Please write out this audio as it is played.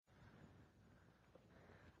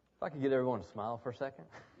If I could get everyone to smile for a second.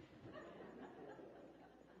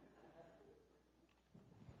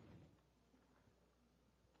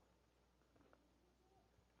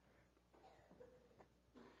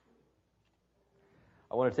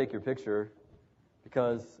 I want to take your picture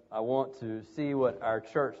because I want to see what our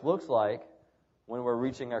church looks like when we're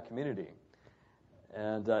reaching our community.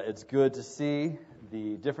 And it's good to see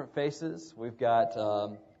the different faces. We've got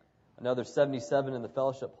another 77 in the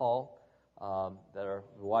fellowship hall that are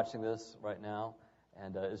watching this right now.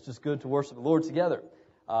 And it's just good to worship the Lord together.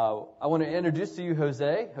 I want to introduce to you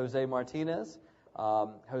Jose Martinez.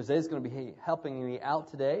 Jose is going to be helping me out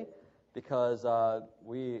today because of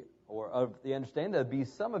the understanding there'll be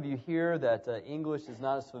some of you here that English is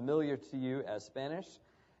not as familiar to you as Spanish.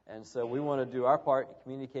 And so we want to do our part in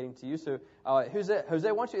communicating to you. So, Jose,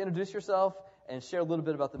 why don't you introduce yourself and share a little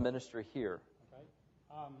bit about the ministry here? Okay.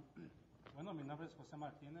 Bueno, mi nombre es José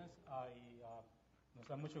Martínez y nos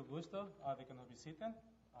da mucho gusto de que nos visiten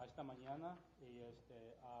esta mañana. Y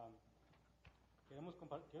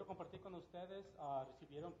quiero compartir con ustedes.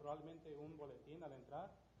 Recibieron probablemente un boletín al entrar.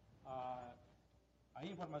 Hay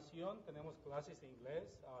información, tenemos clases de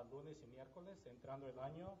inglés lunes y miércoles, entrando el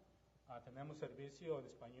año. Tenemos servicio en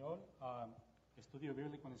español, estudio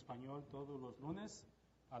bíblico en español todos los lunes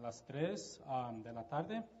a las 3 de la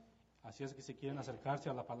tarde. Así es que si quieren acercarse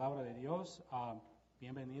a la palabra de Dios,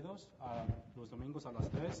 bienvenidos los domingos a las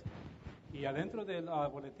 3. Y adentro del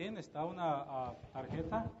boletín está una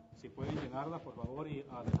tarjeta, si pueden llenarla por favor y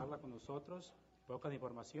dejarla con nosotros, poca de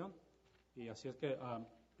información. Y así es que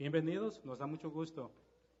bienvenidos, nos da mucho gusto.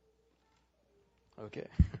 Okay.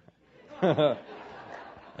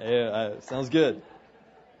 Yeah, sounds good.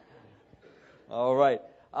 All right.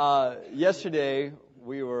 Yesterday,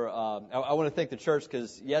 we were, I want to thank the church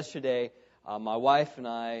because yesterday, my wife and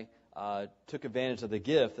I took advantage of the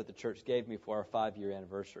gift that the church gave me for our 5-year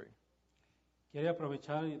anniversary. Quiero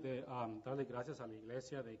aprovechar y darle gracias a la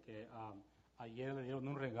iglesia de que ayer le dieron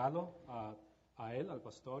un regalo a él, al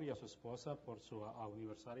pastor y a su esposa por su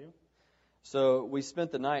aniversario. So we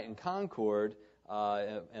spent the night in Concord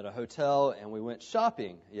at a hotel, and we went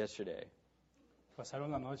shopping yesterday.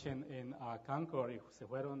 Pasaron la noche en Concord y se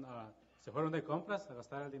fueron de compras a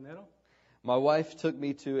gastar el dinero. My wife took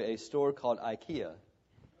me to a store called IKEA.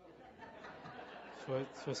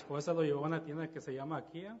 Su esposa lo llevó a una tienda que se llama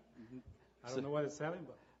IKEA. I don't know what it's selling,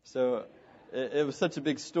 but. So it was such a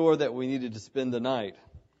big store that we needed to spend the night.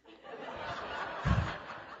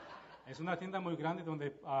 Es una tienda muy grande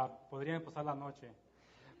donde podrían pasar la noche.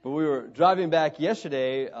 But we were driving back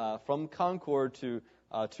yesterday from Concord to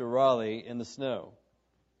Raleigh in the snow.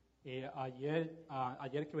 Y ayer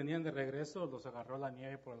que venían de regreso, los agarró la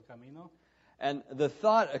nieve por el camino. And the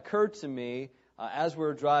thought occurred to me as we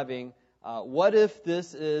were driving, what if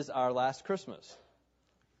this is our last Christmas?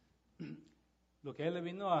 Lo que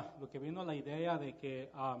vino a la idea de que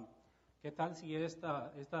qué tal si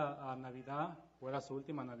esta Navidad fuera su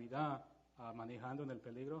última Navidad manejando en el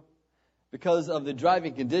peligro. Because of the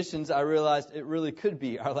driving conditions, I realized it really could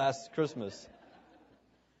be our last Christmas.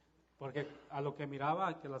 Porque a lo que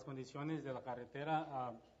miraba que las condiciones de la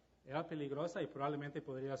carretera era peligrosa y probablemente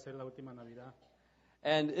podría ser la última Navidad.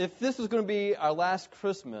 And if this was going to be our last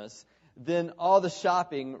Christmas, then all the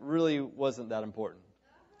shopping really wasn't that important.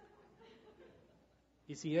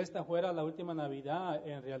 Y si esta fuera la última Navidad,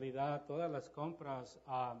 en realidad todas las compras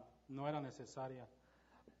no eran necesarias.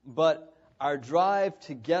 But our drive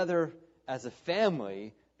together as a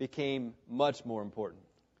family became much more important.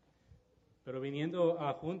 Pero viniendo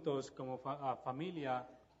juntos como familia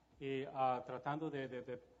y tratando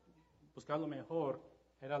de buscar lo mejor,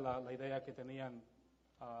 era la idea que tenían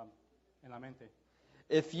en la mente.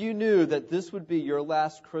 If you knew that this would be your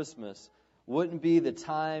last Christmas, wouldn't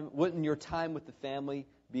your time with the family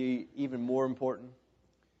be even more important?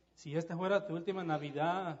 Si esta fuera tu última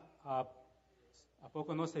Navidad, ¿a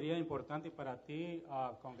poco no sería importante para ti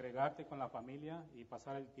congregarte con la familia y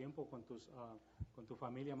pasar el tiempo con tu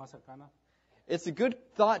familia más cercana? It's a good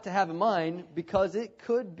thought to have in mind because it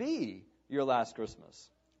could be your last Christmas.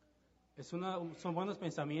 Son buenos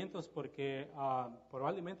pensamientos porque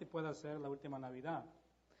probablemente pueda ser la última Navidad.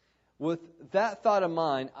 With that thought in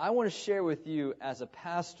mind, I want to share with you as a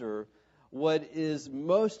pastor what is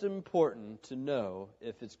most important to know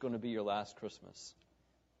if it's going to be your last Christmas.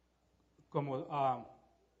 Como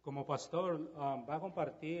pastor, va a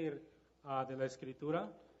compartir de la Escritura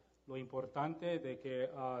lo importante de que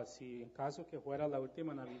si en caso que fuera la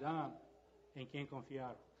última Navidad, en quién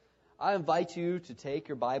confiar. I invite you to take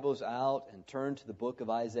your Bibles out and turn to the book of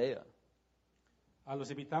Isaiah. Los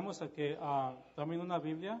invitamos a que tomen una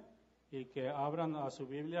Biblia y que abran su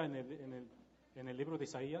Biblia en en el libro de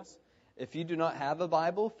Isaías. If you do not have a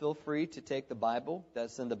Bible, feel free to take the Bible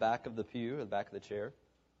that's in the back of the pew, or the back of the chair.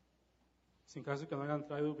 Sin caso que no hayan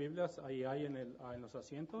traído Biblias, ahí hay en los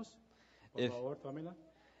asientos. Por favor, tómela.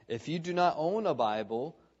 If you do not own a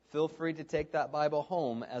Bible, feel free to take that Bible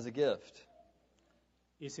home as a gift.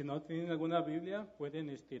 Y si no tienen alguna Biblia,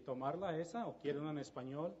 pueden tomarla esa o quieren una en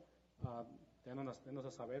español. Denos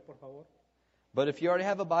a saber, por favor. But if you already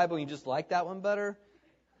have a Bible and you just like that one better,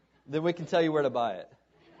 then we can tell you where to buy it.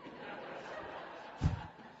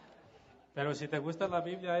 Pero si te gusta la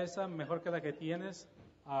Biblia esa, mejor que la que tienes,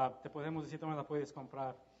 te podemos decir dónde la puedes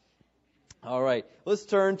comprar. All right, let's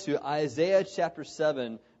turn to Isaiah chapter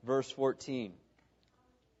 7, verse 14.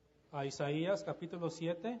 A Isaías capítulo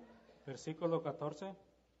 7, versículo 14.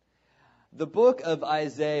 The book of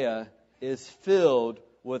Isaiah is filled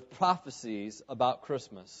with prophecies about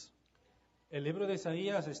Christmas. El libro de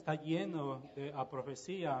Isaías está lleno de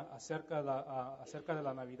profecía acerca de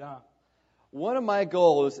la Navidad. One of my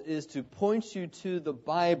goals is to point you to the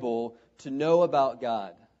Bible to know about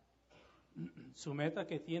God. Su meta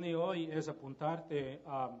que tiene hoy es apuntarte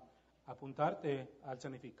al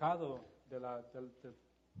significado de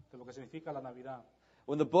lo que significa la Navidad.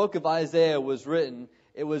 When the book of Isaiah was written,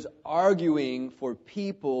 it was arguing for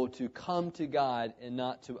people to come to God and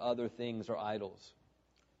not to other things or idols.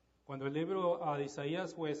 Cuando el libro de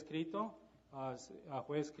Isaías fue escrito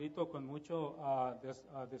con mucho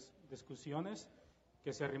discusiones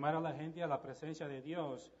que se arrimara la gente a la presencia de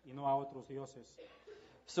Dios y no a otros dioses.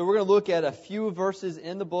 So we're going to look at a few verses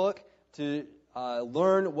in the book to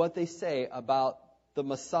learn what they say about the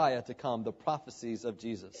Messiah to come, the prophecies of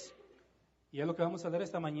Jesus. Y es lo que vamos a leer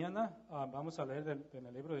esta mañana. Vamos a leer en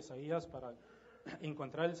el libro de Isaías para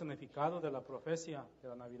encontrar el significado de la profecía de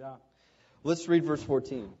la Navidad. Let's read verse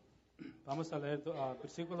 14. Vamos a leer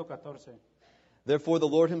versículo 14. Therefore the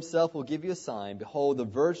Lord himself will give you a sign. Behold, the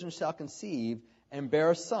virgin shall conceive and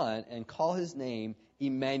bear a son and call his name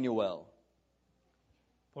Emmanuel.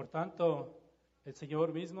 Por tanto, el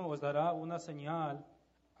Señor mismo os dará una señal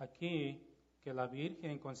aquí, que la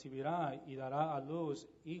Virgen concebirá y dará a luz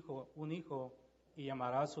un hijo y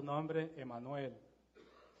llamará su nombre Emmanuel.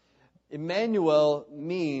 Emmanuel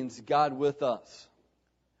means God with us.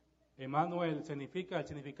 Emmanuel el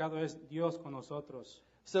significado es Dios con nosotros.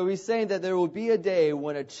 So he's saying that there will be a day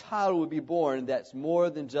when a child will be born that's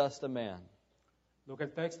more than just a man. Lo que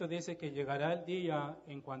el texto dice que llegará el día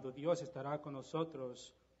en cuando Dios estará con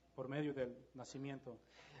nosotros por medio del nacimiento.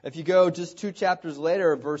 If you go just 2 chapters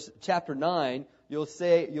later, chapter 9, you'll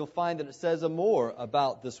find that it says more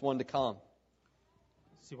about this one to come.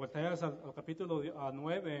 Si volteas al capítulo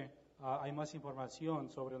 9, hay más información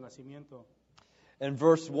sobre el nacimiento. In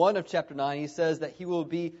verse 1 of chapter 9, he says that he will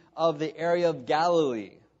be of the area of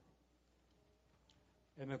Galilee.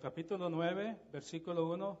 En el capítulo 9,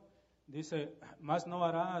 versículo 1, dice, mas no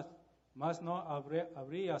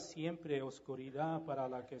habría siempre oscuridad para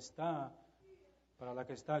la que está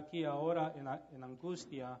aquí ahora en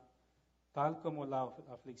angustia, tal como la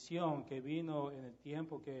aflicción que vino en el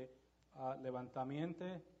tiempo que levantamiento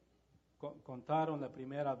contaron la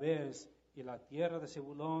primera vez, y la tierra de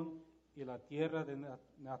Zebulón y la tierra de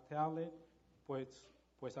Naftali,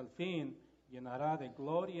 pues al fin llenará de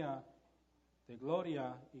gloria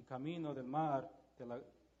y camino del mar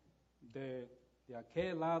de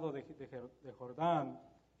aquel lado de Jordán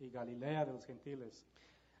y Galilea de los gentiles.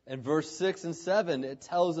 In verse 6 and 7, it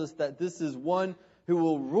tells us that this is one who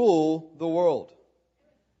will rule the world.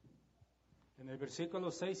 En el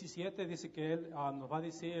versículo 6 y 7 dice que él nos va a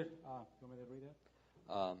decir, you want me to read it?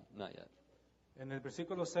 Not yet. En el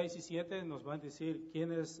versículo 6 y 7 nos va a decir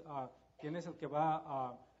quién es el que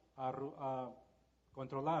va a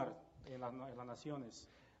controlar en las naciones.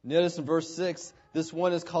 Notice in verse 6, this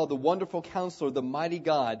one is called the Wonderful Counselor, the Mighty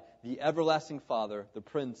God, the Everlasting Father, the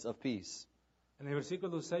Prince of Peace. En el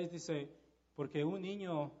versículo 6 dice, porque un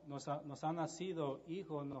niño nos ha nacido,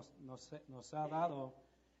 hijo nos ha dado,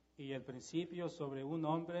 y el principio sobre un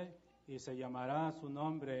hombre, y se llamará su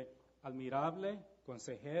nombre Admirable,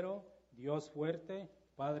 Consejero, Dios fuerte,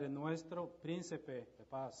 Padre nuestro, Príncipe de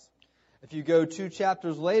paz. If you go 2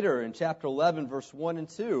 chapters later, in chapter 11, verse 1 and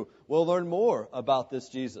 2, we'll learn more about this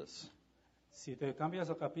Jesus. Si te cambias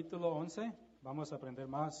al capítulo 11, vamos a aprender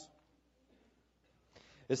más.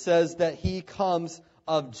 It says that he comes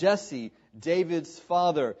of Jesse, David's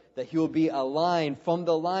father, that he will be a line from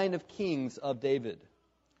the line of kings of David.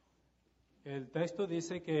 El texto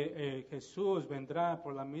dice que Jesús vendrá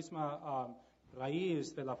por la misma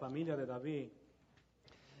raíz de la familia de David.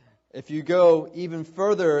 If you go even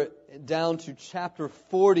further down to chapter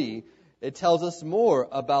 40, it tells us more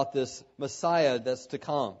about this Messiah that's to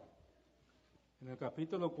come. En el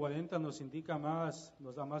capítulo 40 nos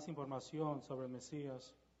da más información sobre el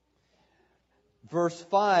Mesías. Verse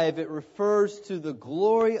 5, it refers to the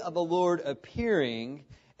glory of the Lord appearing,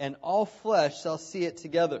 and all flesh shall see it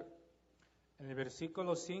together. En el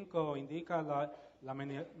versículo 5 indica la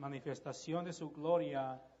manifestación de su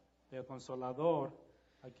gloria del Consolador,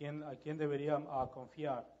 a quien debería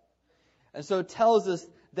confiar. And so it tells us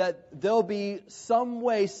that there'll be some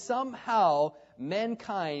way, somehow,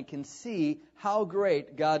 mankind can see how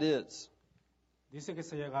great God is. Dice que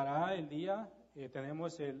se llegará el día,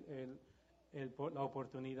 tenemos la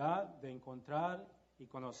oportunidad de encontrar y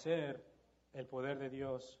conocer el poder de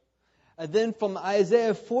Dios. And then from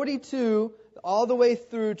Isaiah 42 all the way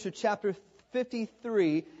through to chapter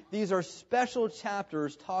 53, these are special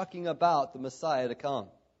chapters talking about the Messiah to come.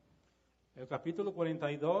 El capítulo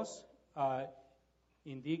 42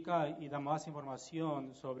 indica y da más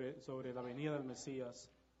información sobre la venida del Mesías.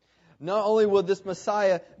 Not only will this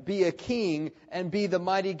Messiah be a king and be the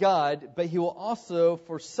mighty God, but he will also,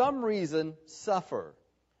 for some reason, suffer.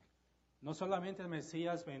 No solamente el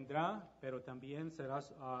Mesías vendrá, pero también será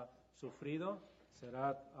sufrido,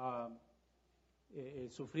 será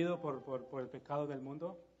sufrido por el pecado del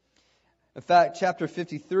mundo. In fact, chapter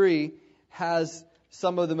 53 has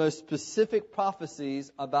some of the most specific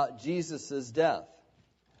prophecies about Jesus' death.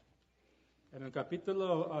 En el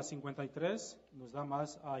capítulo 53 nos da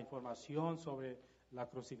más información sobre la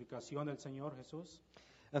crucificación del Señor Jesús.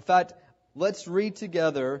 In fact, let's read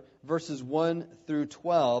together verses 1 through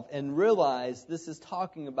 12 and realize this is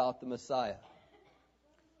talking about the Messiah.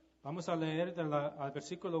 Vamos a leer al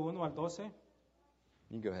versículo 1 al 12. You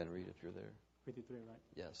can go ahead and read if you're there. 53, right?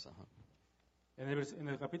 Yes. Uh-huh. En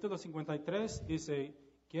el capítulo 53 dice,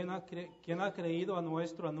 ¿quién ha creído a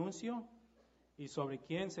nuestro anuncio? Y sobre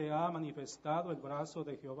quién se ha manifestado el brazo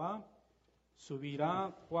de Jehová,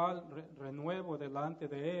 subirá cual renuevo delante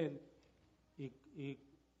de él,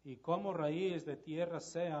 y como raíz de tierra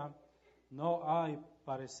sea, no hay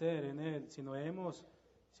parecer en él, sino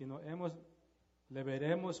le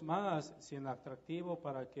veremos más sin atractivo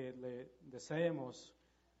para que le deseemos,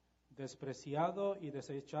 despreciado y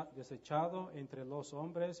desechado entre los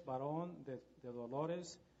hombres, varón de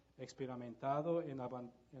dolores, experimentado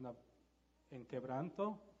en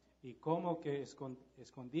quebranto, y como que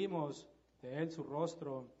escondimos de él su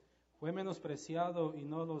rostro, fue menospreciado y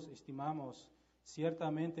no los estimamos.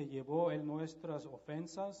 Ciertamente llevó él nuestras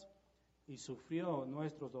ofensas y sufrió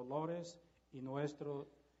nuestros dolores, y nuestros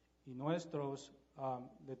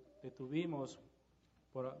detuvimos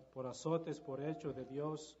por azotes por hecho de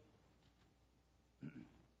Dios.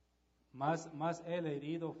 Más él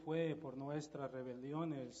herido fue por nuestras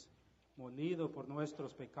rebeliones, molido por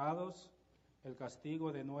nuestros pecados. El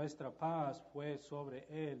castigo de nuestra paz fue sobre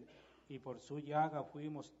él, y por su llaga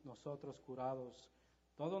fuimos nosotros curados.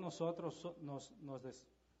 Todos nosotros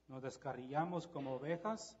nos descarriamos como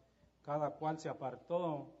ovejas, cada cual se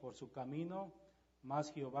apartó por su camino,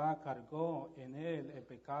 mas Jehová cargó en él el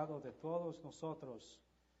pecado de todos nosotros.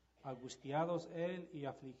 Angustiados él y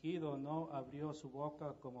afligido, no abrió su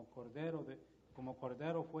boca, como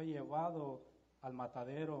cordero fue llevado al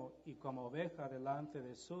matadero, y como oveja delante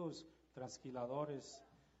de sus trasquiladores.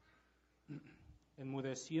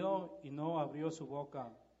 Enmudeció y no abrió su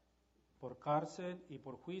boca. Por cárcel y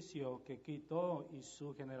por juicio que quitó, y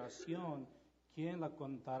su generación, ¿quién la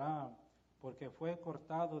contará? Porque fue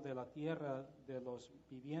cortado de la tierra de los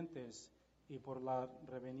vivientes, y por la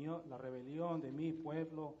rebelión de mi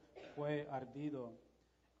pueblo fue ardido.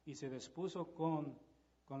 Y se dispuso con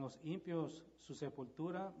los impios su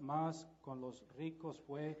sepultura, mas con los ricos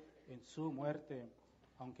fue en su muerte,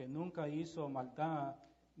 aunque nunca hizo maldad,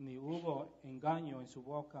 ni hubo engaño en su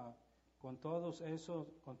boca. Con todo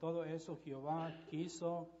eso Jehová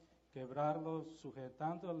quiso quebrarlo,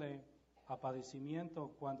 sujetándole a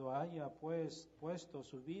padecimiento, cuando haya puesto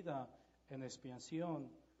su vida en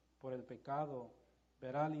expiación por el pecado.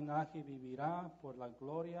 Verá linaje y vivirá por la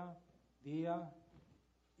gloria día,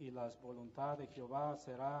 y la voluntad de Jehová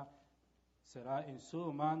será en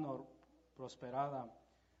su mano prosperada.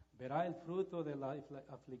 Verá el fruto de la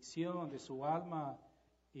aflicción de su alma,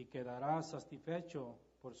 y quedará satisfecho.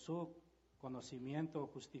 Por su conocimiento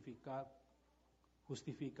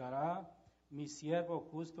justificará mi siervo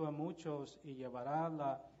justo a muchos, y llevará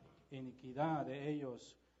la iniquidad de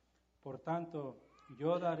ellos. Por tanto,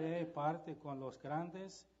 yo daré parte con los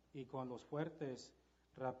grandes y con los fuertes.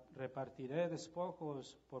 Repartiré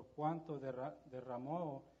despojos, por cuanto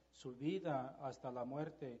derramó su vida hasta la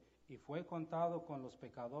muerte, y fue contado con los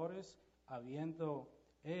pecadores, habiendo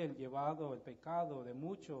él llevado el pecado de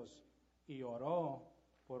muchos, y oró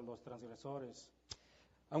por los transgresores.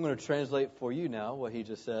 I'm going to translate for you now what he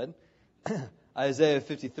just said. Isaiah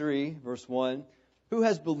 53, verse 1. Who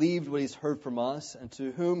has believed what he's heard from us, and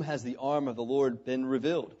to whom has the arm of the Lord been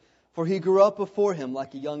revealed? For he grew up before him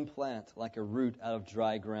like a young plant, like a root out of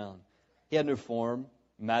dry ground. He had no form,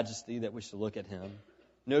 majesty that we should look at him,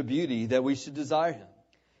 no beauty that we should desire him.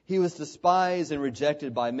 He was despised and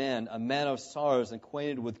rejected by man, a man of sorrows and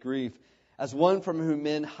acquainted with grief, as one from whom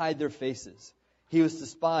men hide their faces. He was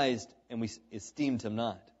despised, and we esteemed him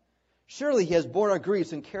not. Surely he has borne our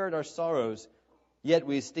griefs and carried our sorrows, yet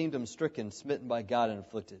we esteemed him stricken, smitten by God, and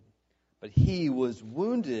afflicted. But he was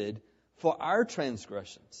wounded for our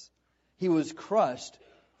transgressions. He was crushed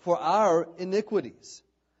for our iniquities.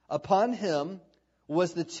 Upon him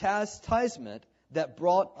was the chastisement that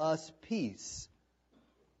brought us peace.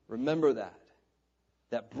 Remember that.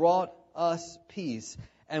 That brought us peace.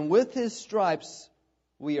 And with his stripes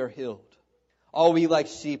we are healed. All we like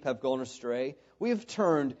sheep have gone astray. We have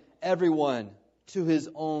turned everyone to his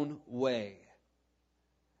own way.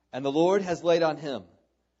 And the Lord has laid on him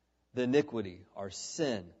the iniquity, our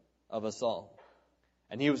sin of us all.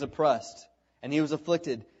 And he was oppressed, and he was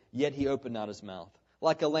afflicted, yet he opened not his mouth.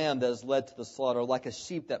 Like a lamb that is led to the slaughter, like a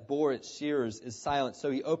sheep that bore its shearers is silent,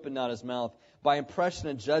 so he opened not his mouth. By impression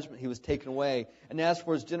and judgment he was taken away. And as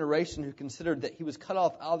for his generation, who considered that he was cut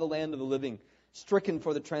off out of the land of the living, stricken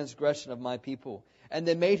for the transgression of my people. And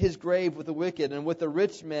they made his grave with the wicked, and with the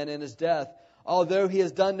rich man in his death, although he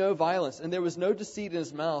has done no violence, and there was no deceit in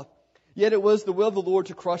his mouth. Yet it was the will of the Lord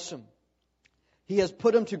to crush him. He has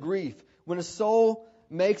put him to grief. When a soul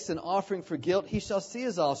makes an offering for guilt, he shall see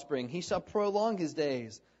his offspring. He shall prolong his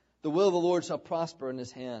days. The will of the Lord shall prosper in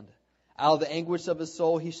his hand. Out of the anguish of his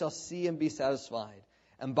soul he shall see and be satisfied.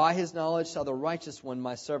 And by his knowledge shall the righteous one,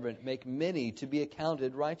 my servant, make many to be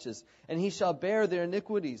accounted righteous. And he shall bear their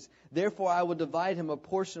iniquities. Therefore I will divide him a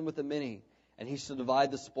portion with the many. And he shall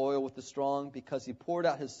divide the spoil with the strong, because he poured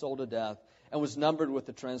out his soul to death, and was numbered with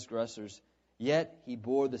the transgressors. Yet he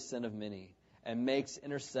bore the sin of many, and makes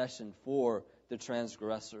intercession for the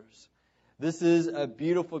transgressors. This is a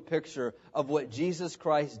beautiful picture of what Jesus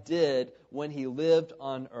Christ did when he lived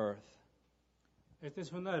on earth. Esta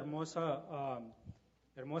es una hermosa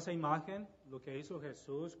imagen, lo que hizo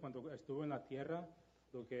Jesús cuando estuvo en la tierra,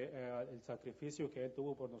 el sacrificio que él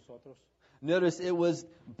tuvo por nosotros. Notice it was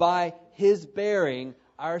by his bearing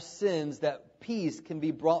our sins that peace can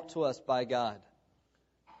be brought to us by God.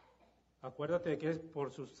 Acuérdate que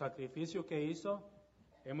por su sacrificio que hizo,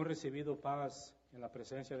 hemos recibido paz en la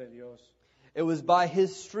presencia de Dios. It was by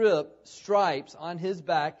his stripes on his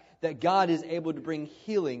back that God is able to bring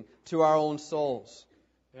healing to our own souls.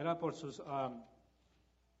 Era por sus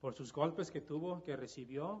golpes que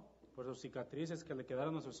recibió, por sus cicatrices que le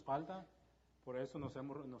quedaron a su espalda, por eso nos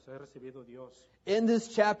ha recibido Dios. In this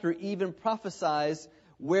chapter even prophesies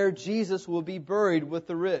where Jesus will be buried with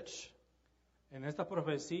the rich. En esta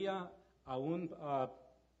profecía aún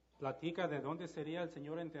platica de dónde sería el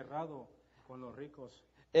Señor enterrado con los ricos.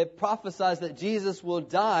 It prophesies that Jesus will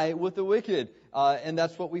die with the wicked, and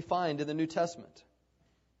that's what we find in the New Testament.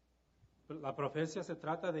 La profecía se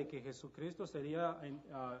trata de que Jesucristo sería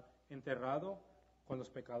enterrado con los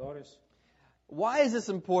pecadores. Why is this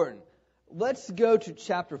important? Let's go to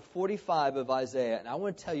chapter 45 of Isaiah, and I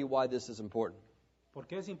want to tell you why this is important. ¿Por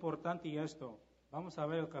qué es importante esto? Vamos a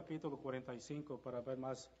ver el capítulo 45 para ver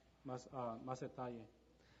más detalle.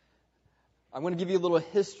 I'm going to give you a little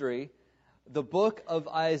history. The book of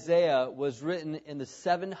Isaiah was written in the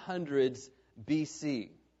 700s BC.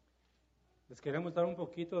 Les queremos dar un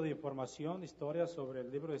poquito de información, historia sobre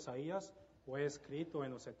el libro de Isaías. Fue escrito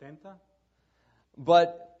en los 70.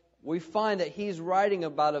 But we find that he's writing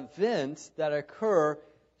about events that occur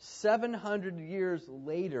 700 years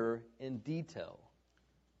later in detail.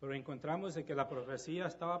 Pero encontramos de que la profecía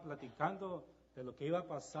estaba platicando de lo que iba a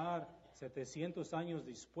pasar 700 años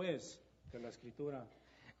después de la escritura.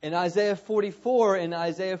 In Isaiah 44 and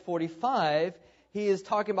Isaiah 45, he is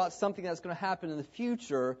talking about something that's going to happen in the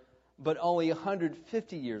future, but only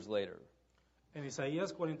 150 years later. En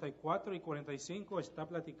Isaías 44 y 45 está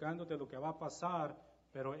platicando de lo que va a pasar,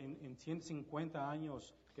 pero en 150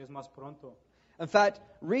 años, que es más pronto. In fact,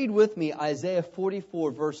 read with me Isaiah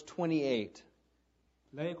 44, verse 28.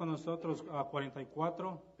 Lee con nosotros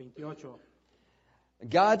 44, 28.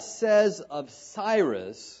 God says of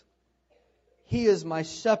Cyrus, "He is my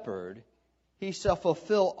shepherd, he shall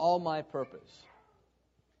fulfill all my purpose."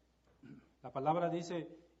 La palabra dice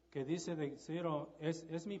de Ciro,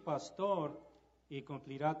 es mi pastor y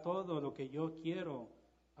cumplirá todo lo que yo quiero,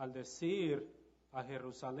 al decir a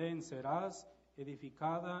Jerusalén serás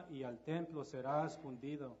edificada y al templo serás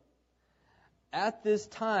fundido. At this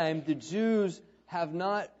time, the Jews have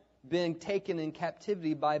not been taken in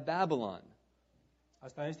captivity by Babylon.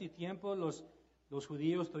 Hasta este tiempo los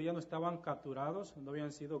judíos todavía no estaban capturados, no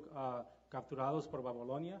habían sido capturados por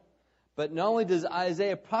Babilonia. But not only does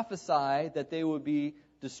Isaiah prophesy that they would be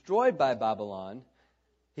destroyed by Babylon,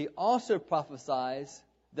 he also prophesies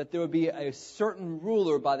that there would be a certain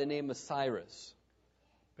ruler by the name of Cyrus.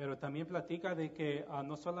 Pero también platica de que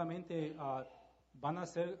no solamente van a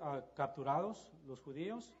ser capturados los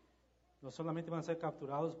judíos, no solamente van a ser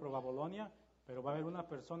capturados por Babilonia, pero va a haber una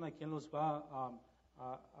persona quien los va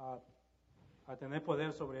a tener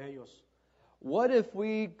poder sobre ellos. What if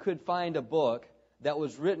we could find a book that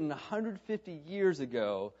was written 150 years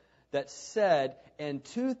ago that said in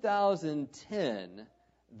 2010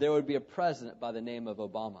 there would be a president by the name of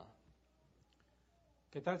Obama?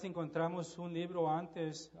 ¿Qué tal si encontramos un libro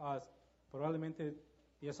antes, probablemente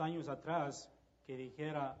 10 años atrás, que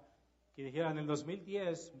dijera en el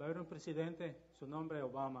 2010 va a haber un presidente, su nombre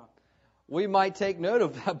Obama? We might take note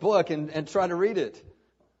of that book and try to read it.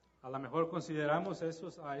 A lo mejor consideramos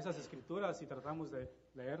esas escrituras y tratamos de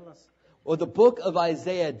leerlas. Well, the book of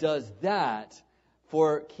Isaiah does that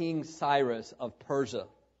for King Cyrus of Persia.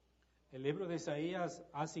 El libro de Isaías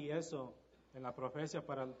hace eso en la profecía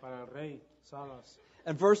para el rey Cyrus.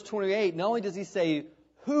 And verse 28, not only does he say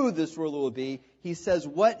who this ruler will be, he says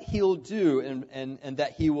what he'll do and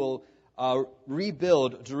that he will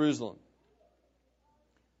rebuild Jerusalem.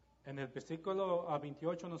 En el versículo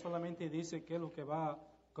 28 no solamente dice qué es lo que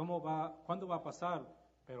cuándo va a pasar,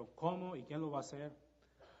 pero cómo y quién lo va a hacer.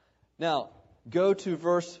 Now, go to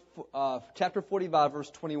chapter 45, verse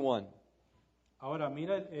 21. Ahora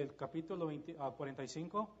mira el capítulo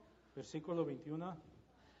 45, versículo 21.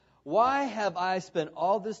 Why have I spent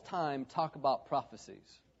all this time talk about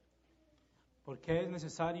prophecies? ¿Por qué es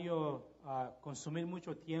necesario consumir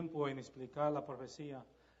mucho tiempo en explicar la profecía?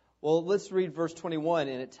 Well, let's read verse 21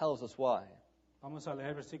 and it tells us why. Vamos a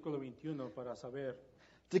leer versículo 21 para saber.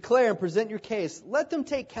 Declare and present your case. Let them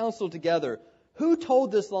take counsel together. Who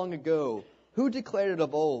told this long ago? Who declared it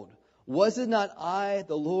of old? Was it not I,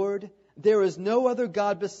 the Lord? There is no other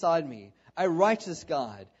God beside me, a righteous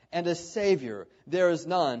God and a Savior. There is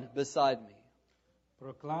none beside me.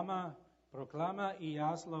 Proclama y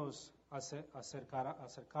hazlos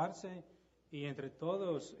acercarse y entre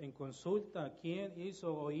todos en consulta quién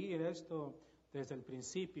hizo oír esto desde el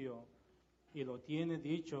principio y lo tiene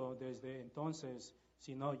dicho desde entonces,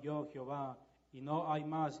 sino yo Jehová, y no hay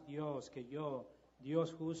más Dios que yo,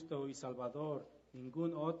 Dios justo y salvador,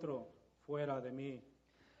 ningún otro fuera de mí.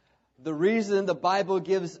 The reason the Bible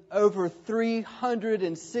gives over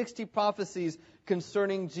 360 prophecies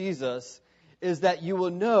concerning Jesus is that you will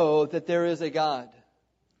know that there is a God.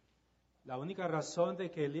 La única razón de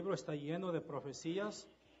que el libro está lleno de profecías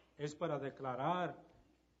es para declarar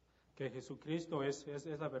que Jesucristo es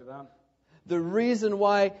la verdad. The reason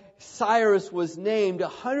why Cyrus was named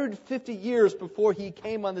 150 years before he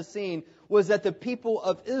came on the scene was that the people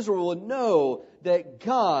of Israel would know that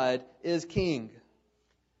God is king.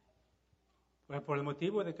 Por el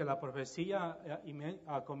motivo de que la profecía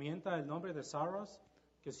comienza el nombre de Cyrus,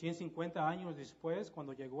 que 150 años después,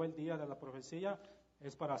 cuando llegó el día de la profecía,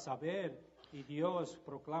 es para saber y Dios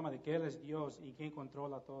proclama de que Él es Dios y quien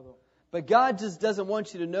controla todo. But God just doesn't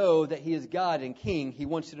want you to know that He is God and King. He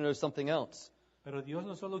wants you to know something else. Pero Dios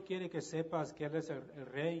no solo quiere que sepas que Él es el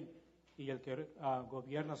rey y el que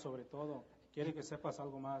gobierna sobre todo. Quiere que sepas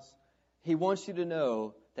algo más. He wants you to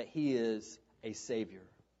know that He is a Savior.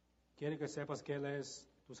 Quiere que sepas que Él es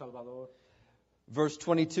tu Salvador. Verse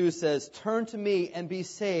 22 says, "Turn to me and be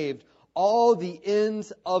saved, all the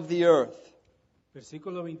ends of the earth."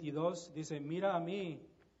 Versículo 22 dice, mira a mí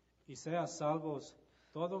y seas salvos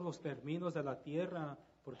todos los términos de la tierra,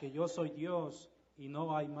 porque yo soy Dios y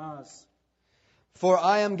no hay más. For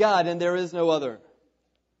I am God and there is no other.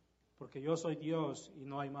 Porque yo soy Dios y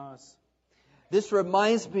no hay más. This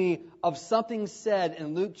reminds me of something said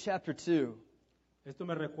in Luke chapter 2. Esto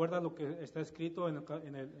me recuerda lo que está escrito en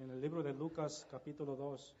el libro de Lucas capítulo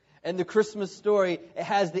 2. In the Christmas story, it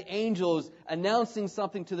has the angels announcing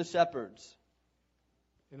something to the shepherds.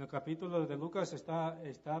 En el capítulo de Lucas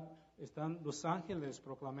están los ángeles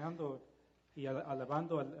proclamando y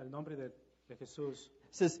alabando el nombre de Jesús.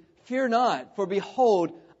 It says, "Fear not, for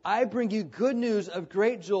behold, I bring you good news of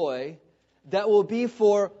great joy that will be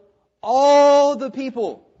for all the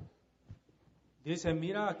people." Dice,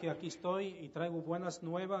 mira que aquí estoy y traigo buenas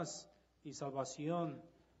nuevas y salvación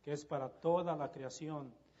que es para toda la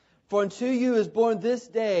creación. For unto you is born this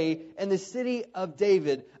day in the city of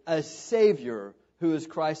David a Savior, who is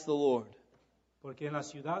Christ the Lord. Porque en la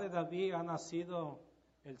ciudad de David ha nacido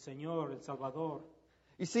el Señor, el Salvador.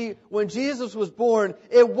 You see, when Jesus was born,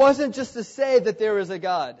 it wasn't just to say that there is a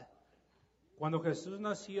God. Cuando Jesús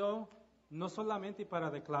nació, no solamente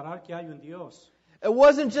para declarar que hay un Dios, It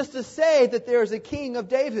wasn't just to say that there is a king of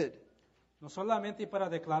David. no solamente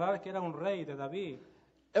para declarar que era un rey de David,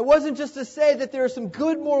 It wasn't just to say that there are some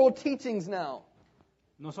good moral teachings now.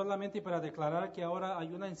 no solamente para declarar que ahora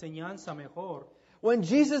hay una enseñanza mejor. When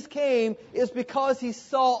Jesus came, it's because He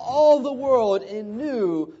saw all the world and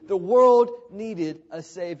knew the world needed a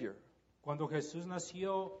Savior. Cuando Jesús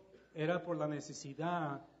nació, era por la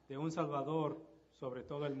necesidad de un Salvador sobre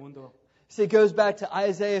todo el mundo. See, it goes back to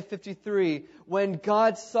Isaiah 53, when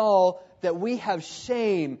God saw that we have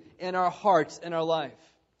shame in our hearts, in our life.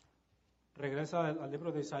 Regresa al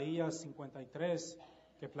libro de Isaías 53,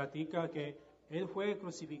 que platica que Él fue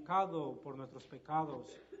crucificado por nuestros pecados,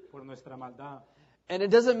 por nuestra maldad. And it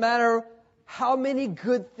doesn't matter how many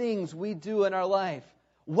good things we do in our life.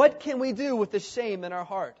 What can we do with the shame in our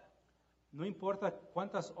heart? No importa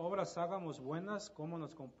cuántas obras hagamos buenas, cómo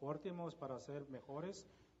nos comportemos para ser mejores,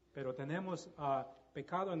 pero tenemos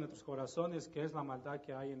pecado en nuestros corazones, que es la maldad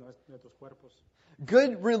que hay en nuestros cuerpos.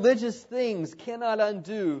 Good religious things cannot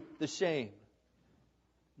undo the shame.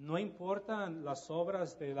 No importan las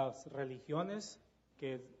obras de las religiones,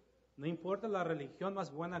 que no importa la religión más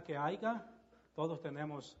buena que haya, todos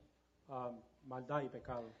tenemos maldad y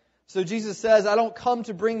pecado. So Jesus says, I don't come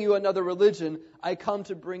to bring you another religion, I come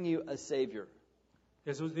to bring you a Savior.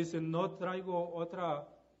 Jesús dice, no traigo otra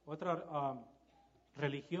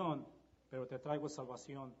religión, pero te traigo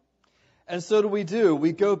salvación. And so do we do.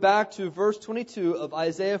 We go back to verse 22 of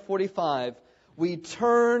Isaiah 45. We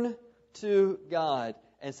turn to God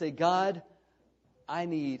and say, God, I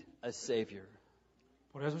need a Savior.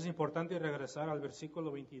 Por eso es importante regresar al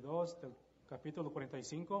versículo 22 del capítulo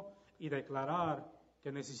 45 y declarar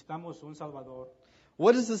que necesitamos un Salvador.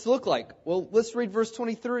 What does this look like? Well, let's read verse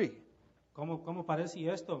 23. ¿Cómo parece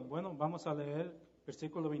esto? Bueno, vamos a leer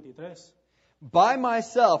versículo 23. By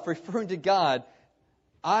myself, referring to God,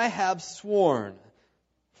 I have sworn,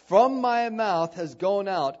 from my mouth has gone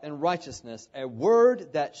out in righteousness a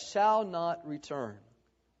word that shall not return.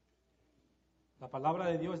 La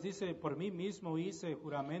palabra de Dios dice, por mí mismo hice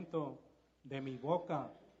juramento de mi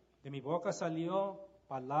boca salió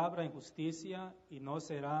palabra en justicia y no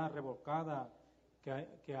será revocada,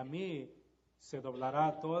 que a mí se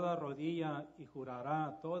doblará toda rodilla y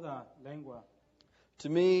jurará toda lengua. To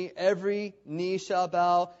me, every knee shall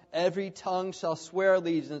bow, every tongue shall swear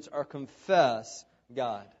allegiance or confess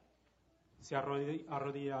God. Se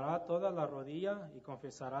arrodillará toda la rodilla y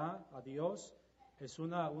confesará a Dios. Es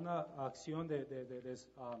una acción de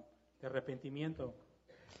arrepentimiento.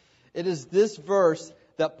 It is this verse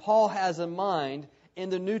that Paul has in mind in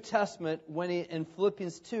the New Testament when in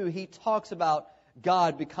Philippians 2 he talks about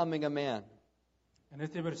God becoming a man. En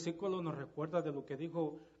este versículo nos recuerda de lo que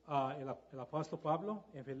dijo el apóstol Pablo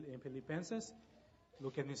en Filipenses,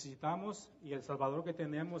 lo que necesitamos y el Salvador que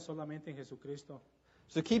tenemos solamente en Jesucristo.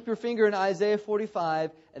 So keep your finger in Isaiah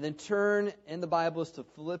 45 and then turn in the Bibles to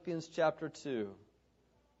Philippians chapter 2.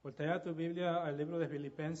 Voltea tu Biblia al libro de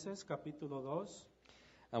Filipenses, capítulo 2.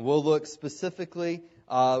 And we'll look specifically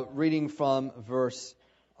reading from verse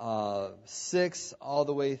 6 all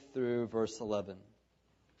the way through verse 11.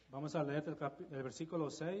 Vamos a leer del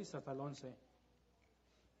versículo 6 hasta el 11.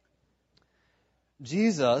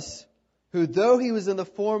 Jesus, who though he was in the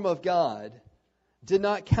form of God, did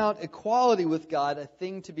not count equality with God a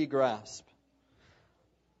thing to be grasped,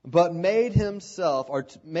 but made himself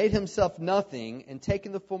nothing, and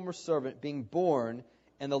taking the form of servant, being born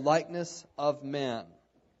in the likeness of man.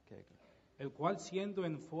 Okay. El cual siendo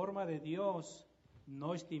en forma de Dios,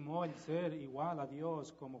 no estimó el ser igual a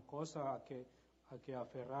Dios como cosa a que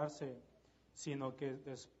aferrarse, sino que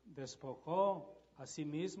despojó a sí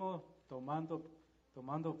mismo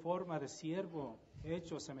tomando forma de siervo,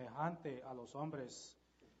 hecho semejante a los hombres.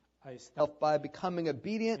 By becoming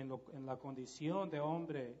obedient En la condición de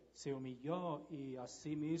hombre se humilló y a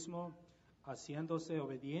sí mismo haciéndose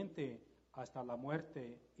obediente hasta la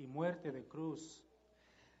muerte y muerte de cruz,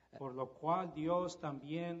 por lo cual Dios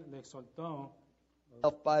también le exaltó.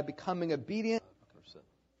 by becoming obedient.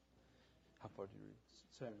 How far do you read?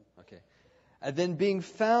 7. Okay. And then being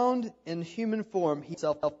found in human form,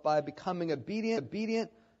 himself by becoming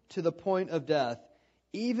obedient to the point of death,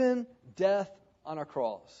 even death on a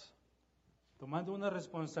cross. Tomando una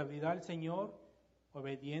responsabilidad el Señor,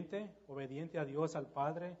 obediente a Dios, al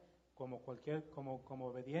Padre, como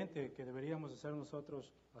obediente que deberíamos hacer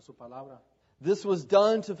nosotros a su palabra. This was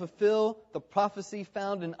done to fulfill the prophecy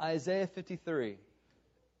found in Isaiah 53.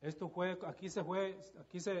 Esto fue, aquí se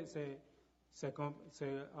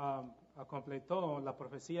completó la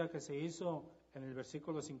profecía que se hizo en el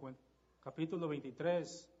versículo 50, capítulo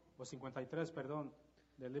 23, o 53, perdón,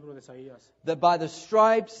 del libro de Isaías. That by the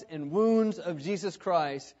stripes and wounds of Jesus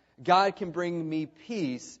Christ, God can bring me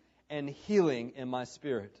peace and healing in my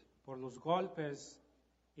spirit. Por los golpes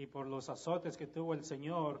y por los azotes que tuvo el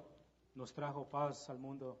Señor, nos trajo paz al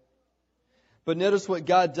mundo. But notice what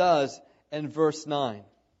God does in verse 9.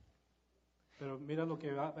 Pero mira lo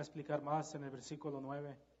que va a explicar más en el versículo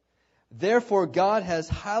 9. Therefore God has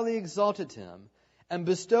highly exalted him and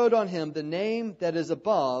bestowed on him the name that is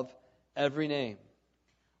above every name.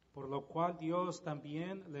 Por lo cual Dios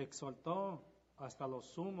también le exaltó hasta lo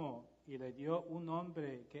sumo y le dio un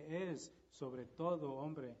nombre que es sobre todo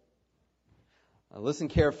hombre. Now listen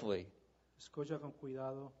carefully. Escucha con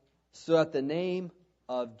cuidado. So at the name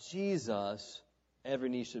of Jesus, every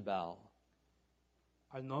knee should bow.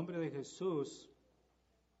 Al nombre de Jesús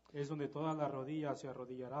es donde toda la rodilla se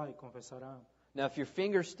arrodillará y confesará. Now if your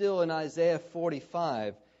finger's still in Isaiah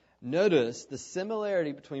 45, notice the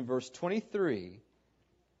similarity between verse 23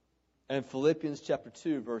 and Philippians chapter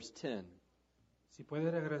 2, verse 10. Si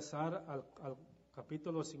puedes regresar al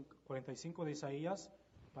capítulo 45 de Isaías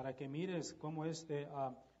para que mires cómo es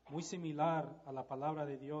muy similar a la palabra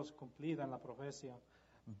de Dios cumplida en la profecía.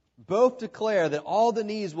 Both declare that all the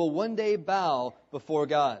knees will one day bow before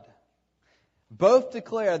God. Both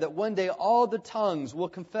declare that one day all the tongues will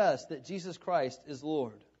confess that Jesus Christ is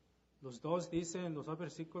Lord. Los dos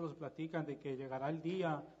versículos platican de que llegará el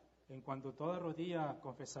día en cuando toda rodilla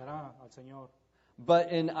confesará al Señor.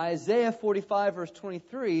 But in Isaiah 45, verse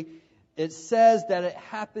 23, it says that it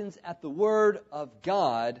happens at the word of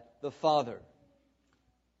God the Father.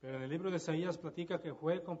 Pero en el libro de Isaías platica que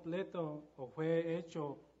fue completo o fue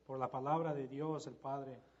hecho por la palabra de Dios el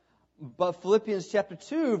Padre. But Philippians chapter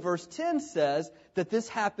 2, verse 10 says that this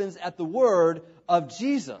happens at the word of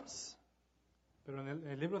Jesus. Pero en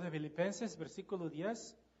el libro de Filipenses, versículo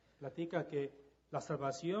 10, platica que la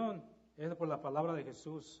salvación es por la palabra de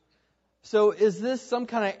Jesús. So is this some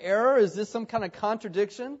kind of error? Is this some kind of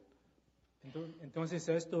contradiction? Entonces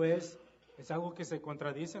esto es algo que se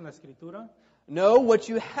contradice en la Escritura. No, what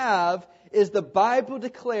you have is the Bible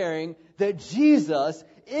declaring that Jesus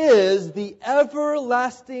is the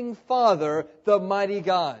everlasting Father, the mighty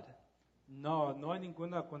God. No hay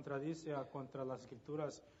ninguna contradicción contra las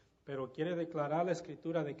Escrituras, pero quiere declarar la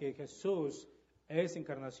Escritura de que Jesús es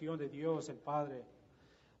encarnación de Dios el Padre.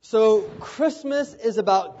 So Christmas is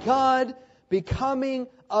about God becoming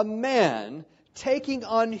a man, taking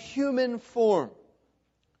on human form.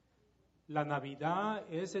 La Navidad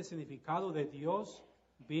es el significado de Dios,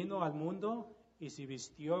 vino al mundo y se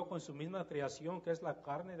vistió con su misma creación que es la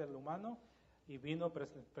carne del humano y vino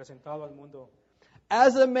presentado al mundo.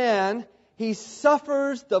 As a man, he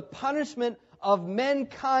suffers the punishment of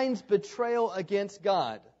mankind's betrayal against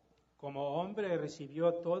God. Como hombre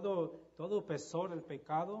recibió todo pesor del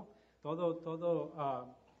pecado,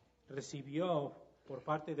 recibió por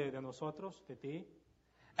parte de nosotros, de ti.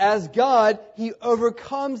 As God, he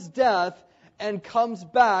overcomes death and comes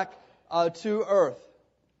back to earth.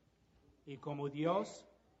 Y como Dios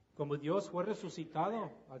fue resucitado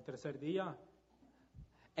al tercer día.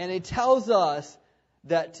 And it tells us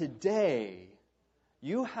that today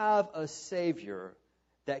you have a Savior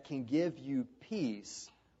that can give you peace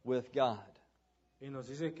with God. Y nos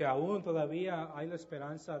dice que aún todavía hay la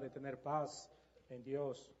esperanza de tener paz en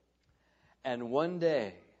Dios. And one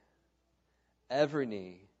day, every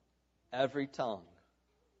knee, every tongue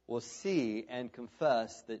will see and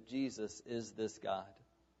confess that Jesus is this God.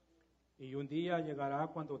 Y un día llegará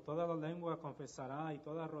cuando toda la lengua confesará y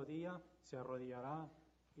toda rodilla se arrodillará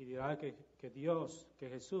y dirá que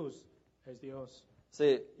Jesús es Dios.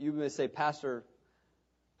 See, you may say, Pastor,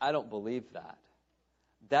 I don't believe that.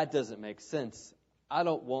 That doesn't make sense. I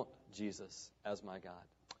don't want Jesus as my God.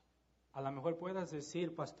 A lo mejor puedas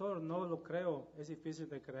decir, pastor, no lo creo, es difícil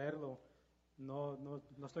de creerlo. No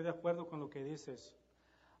estoy de acuerdo con lo que dices.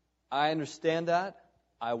 I understand that.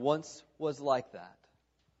 I once was like that.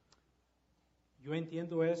 Yo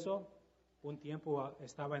entiendo eso. Un tiempo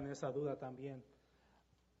estaba en esa duda también.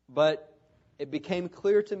 But it became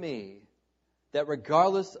clear to me that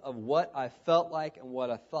regardless of what I felt like and what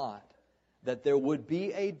I thought, that there would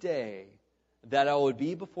be a day that I would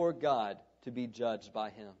be before God to be judged by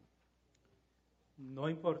Him. No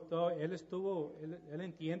importó, él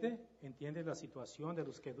entiende la situación de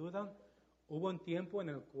los que dudan. Hubo un tiempo en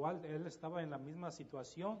el cual él estaba en la misma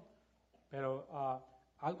situación, pero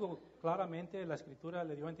algo claramente la Escritura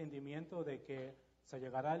le dio entendimiento de que se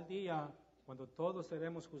llegará el día cuando todos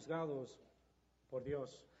seremos juzgados por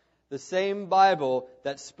Dios. The same Bible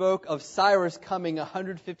that spoke of Cyrus coming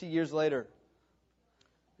 150 years later.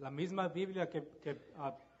 La misma Biblia que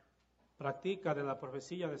practica de la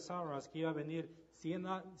profecía de Cyrus que iba a venir 100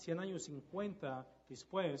 años 50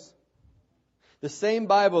 después. The same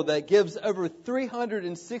Bible that gives over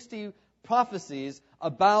 360 prophecies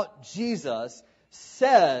about Jesus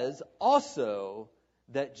says also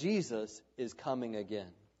that Jesus is coming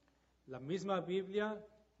again. La misma Biblia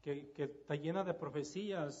que está llena de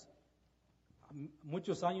profecías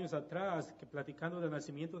muchos años atrás, que platicando del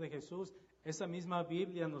nacimiento de Jesús, esa misma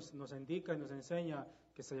Biblia nos indica y nos enseña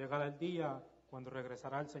que se llegará el día cuando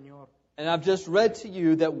regresará el Señor. And I've just read to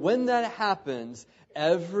you that when that happens,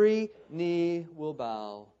 every knee will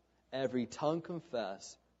bow, every tongue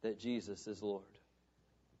confess that Jesus is Lord.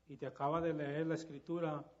 Y te acaba de leer la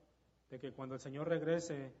escritura de que cuando el Señor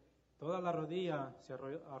regrese, toda la rodilla se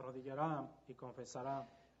arrodillará y confesará.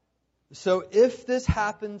 So if this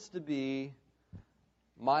happens to be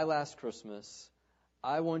my last Christmas,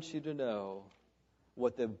 I want you to know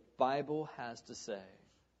what the Bible has to say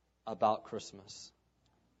about Christmas.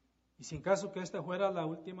 Y si en caso que esta fuera la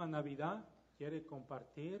última Navidad, quiere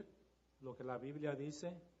compartir lo que la Biblia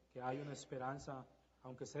dice, que hay una esperanza,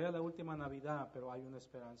 aunque sea la última Navidad, pero hay una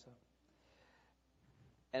esperanza.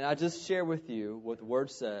 And I just share with you what the Word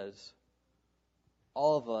says.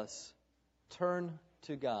 All of us turn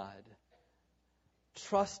to God,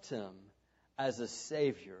 trust Him as a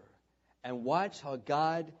Savior, and watch how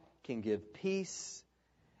God can give peace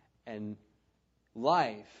and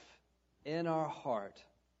life in our heart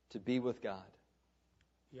to be with God.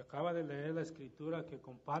 Y acaba de leer la escritura que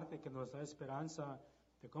comparte, que nos da esperanza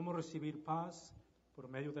de cómo recibir paz por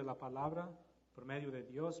medio de la palabra, por medio de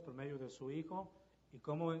Dios, por medio de su Hijo, y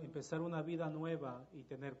cómo empezar una vida nueva y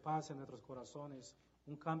tener paz en nuestros corazones,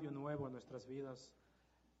 un cambio nuevo en nuestras vidas.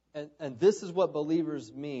 And this is what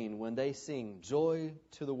believers mean when they sing joy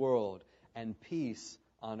to the world and peace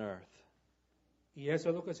on earth. Y eso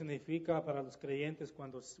es lo que significa para los creyentes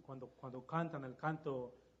cuando cantan el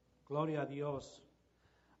canto Gloria a Dios.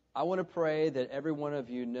 I want to pray that every one of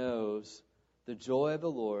you knows the joy of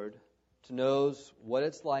the Lord, knows what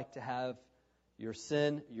it's like to have your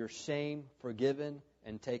sin, your shame forgiven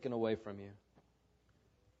and taken away from you.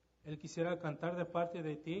 Él quisiera cantar de parte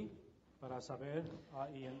de ti para saber,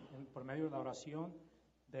 y por medio de la oración,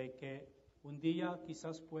 de que un día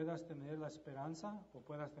quizás puedas tener la esperanza o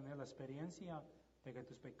puedas tener la experiencia de que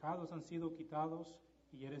tus pecados han sido quitados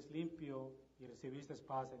y eres limpio y recibiste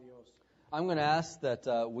paz de Dios. I'm going to ask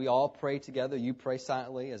that we all pray together. You pray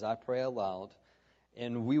silently as I pray aloud.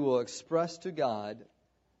 And we will express to God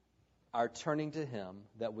our turning to Him,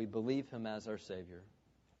 that we believe Him as our Savior.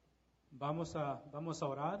 Vamos a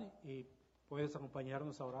orar y puedes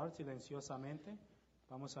acompañarnos a orar silenciosamente.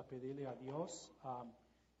 Vamos a pedirle a Dios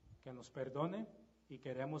que nos perdone y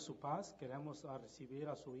queremos su paz, queremos recibir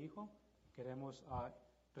a su Hijo, queremos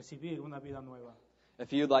recibir una vida nueva.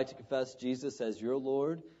 If you'd like to confess Jesus as your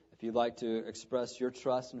Lord, if you'd like to express your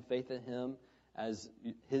trust and faith in Him as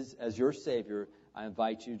your Savior, I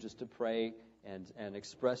invite you just to pray and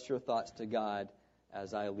express your thoughts to God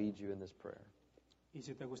as I lead you in this prayer. Y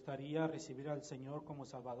si te gustaría recibir al Señor como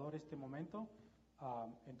Salvador este momento,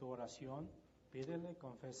 en tu oración, pídele,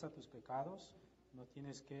 confesa tus pecados. No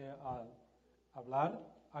tienes que hablar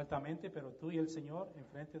altamente, pero tú y el Señor,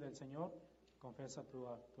 enfrente del Señor, confesa tu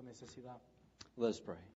necesidad. Let us pray.